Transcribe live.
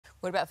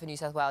What about for New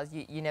South Wales?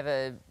 You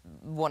never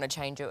want to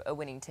change a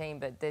winning team,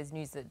 but there's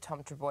news that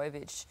Tom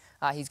Trbojevic,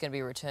 he's going to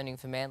be returning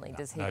for Manly.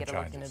 Does he get a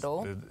look in at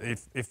all?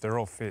 If they're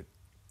all fit,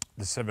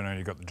 the 17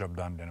 who got the job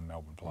done down in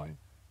Melbourne play.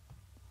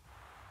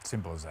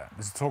 Simple as that.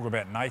 There's talk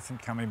about Nathan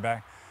coming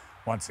back.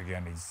 Once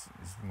again, he's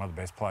one of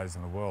the best players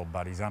in the world,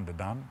 but he's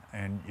underdone,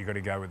 and you've got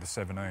to go with the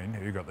 17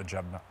 who got the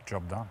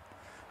job done.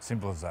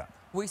 Simple as that.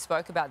 We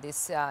spoke about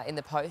this in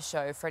the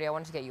post-show. Freddie, I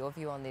wanted to get your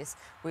view on this.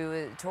 We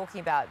were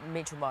talking about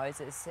Mitchell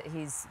Moses,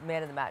 his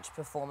man-of-the-match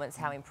performance,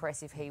 how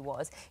impressive he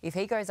was. If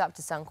he goes up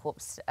to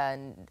Suncorp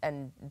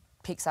and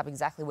picks up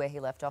exactly where he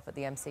left off at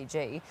the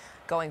MCG,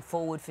 going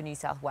forward for New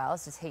South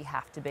Wales, does he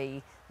have to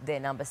be their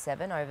number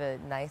 7 over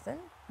Nathan?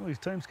 Well, his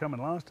team's coming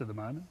last at the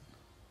moment.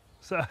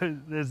 So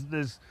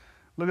there's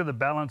look at the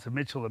balance of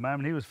Mitchell at the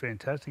moment. He was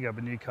fantastic up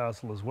in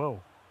Newcastle as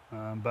well.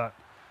 But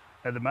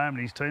at the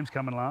moment, his team's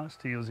coming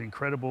last. He was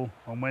incredible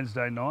on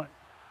Wednesday night.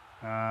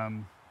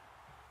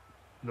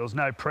 There was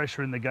no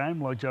pressure in the game,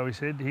 like Joey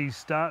said. Their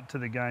start to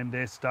the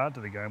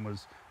game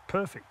was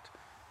perfect.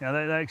 You know,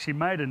 they actually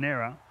made an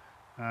error.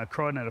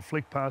 Crichton had a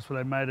flick pass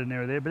where they made an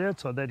error there. But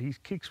outside that, his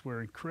kicks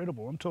were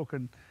incredible. I'm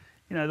talking,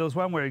 you know, there was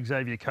one where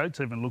Xavier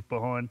Coates even looked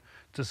behind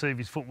to see if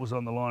his foot was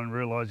on the line and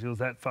realised he was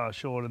that far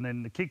short. And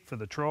then the kick for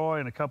the try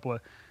and a couple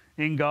of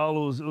in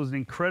goal. It was an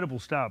incredible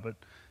start. But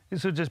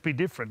this will just be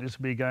different. This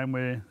will be a game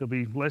where there'll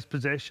be less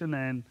possession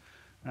and,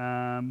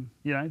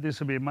 you know, this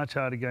will be a much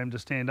harder game to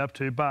stand up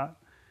to. But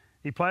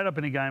he played up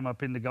in a game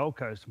up in the Gold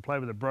Coast and played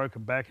with a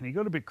broken back, and he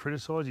got a bit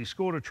criticised. He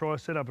scored a try,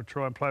 set up a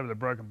try and played with a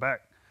broken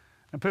back.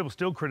 And people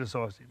still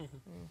criticised him.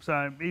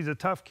 So he's a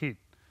tough kid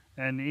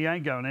and he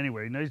ain't going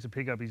anywhere. He needs to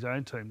pick up his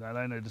own team, though.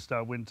 They need to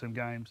start winning some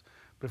games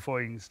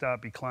before he can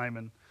start be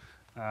claiming,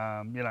 you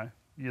know,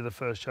 you're the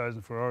first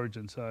chosen for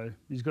Origin. So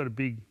he's got a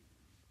big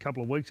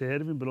couple of weeks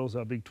ahead of him, but also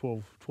a big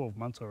 12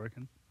 months, I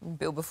reckon.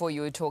 Bill, before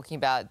you were talking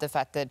about the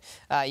fact that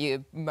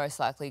you're most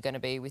likely going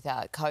to be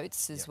without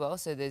Coates as well,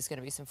 so there's going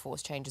to be some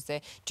forced changes there.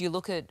 Do you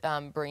look at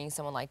bringing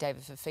someone like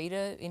David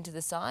Fifita into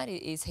the side?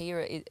 Is he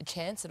a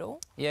chance at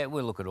all? Yeah,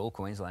 we'll look at all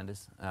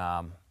Queenslanders.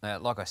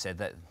 Like I said,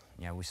 that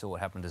we saw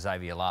what happened to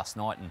Xavier last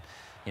night, and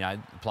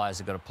the players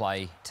have got to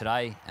play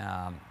today.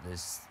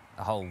 There's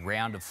a whole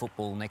round of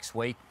football next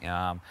week,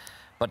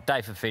 but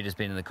Dave Fifita's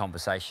been in the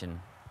conversation,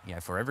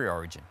 for every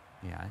Origin,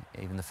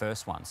 even the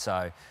first one.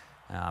 So.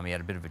 He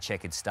had a bit of a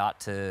checkered start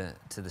to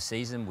the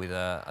season with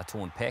a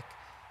torn pec,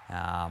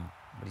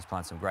 but he's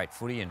playing some great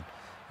footy, and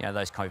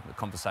those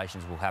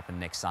conversations will happen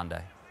next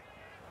Sunday.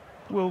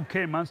 Will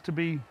Cam Munster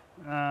be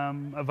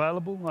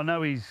available? I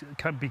know he's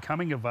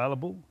becoming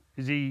available.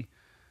 Is he?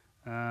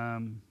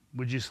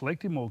 Would you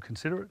select him or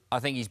consider it? I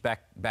think he's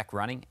back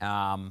running.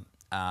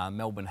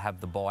 Melbourne have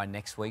the bye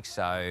next week,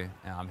 so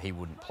he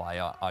wouldn't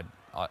play.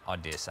 I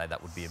dare say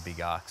that would be a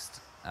big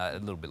ask. A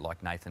little bit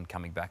like Nathan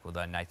coming back,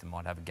 although Nathan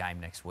might have a game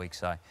next week,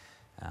 so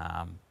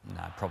no,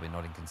 probably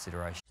not in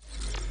consideration.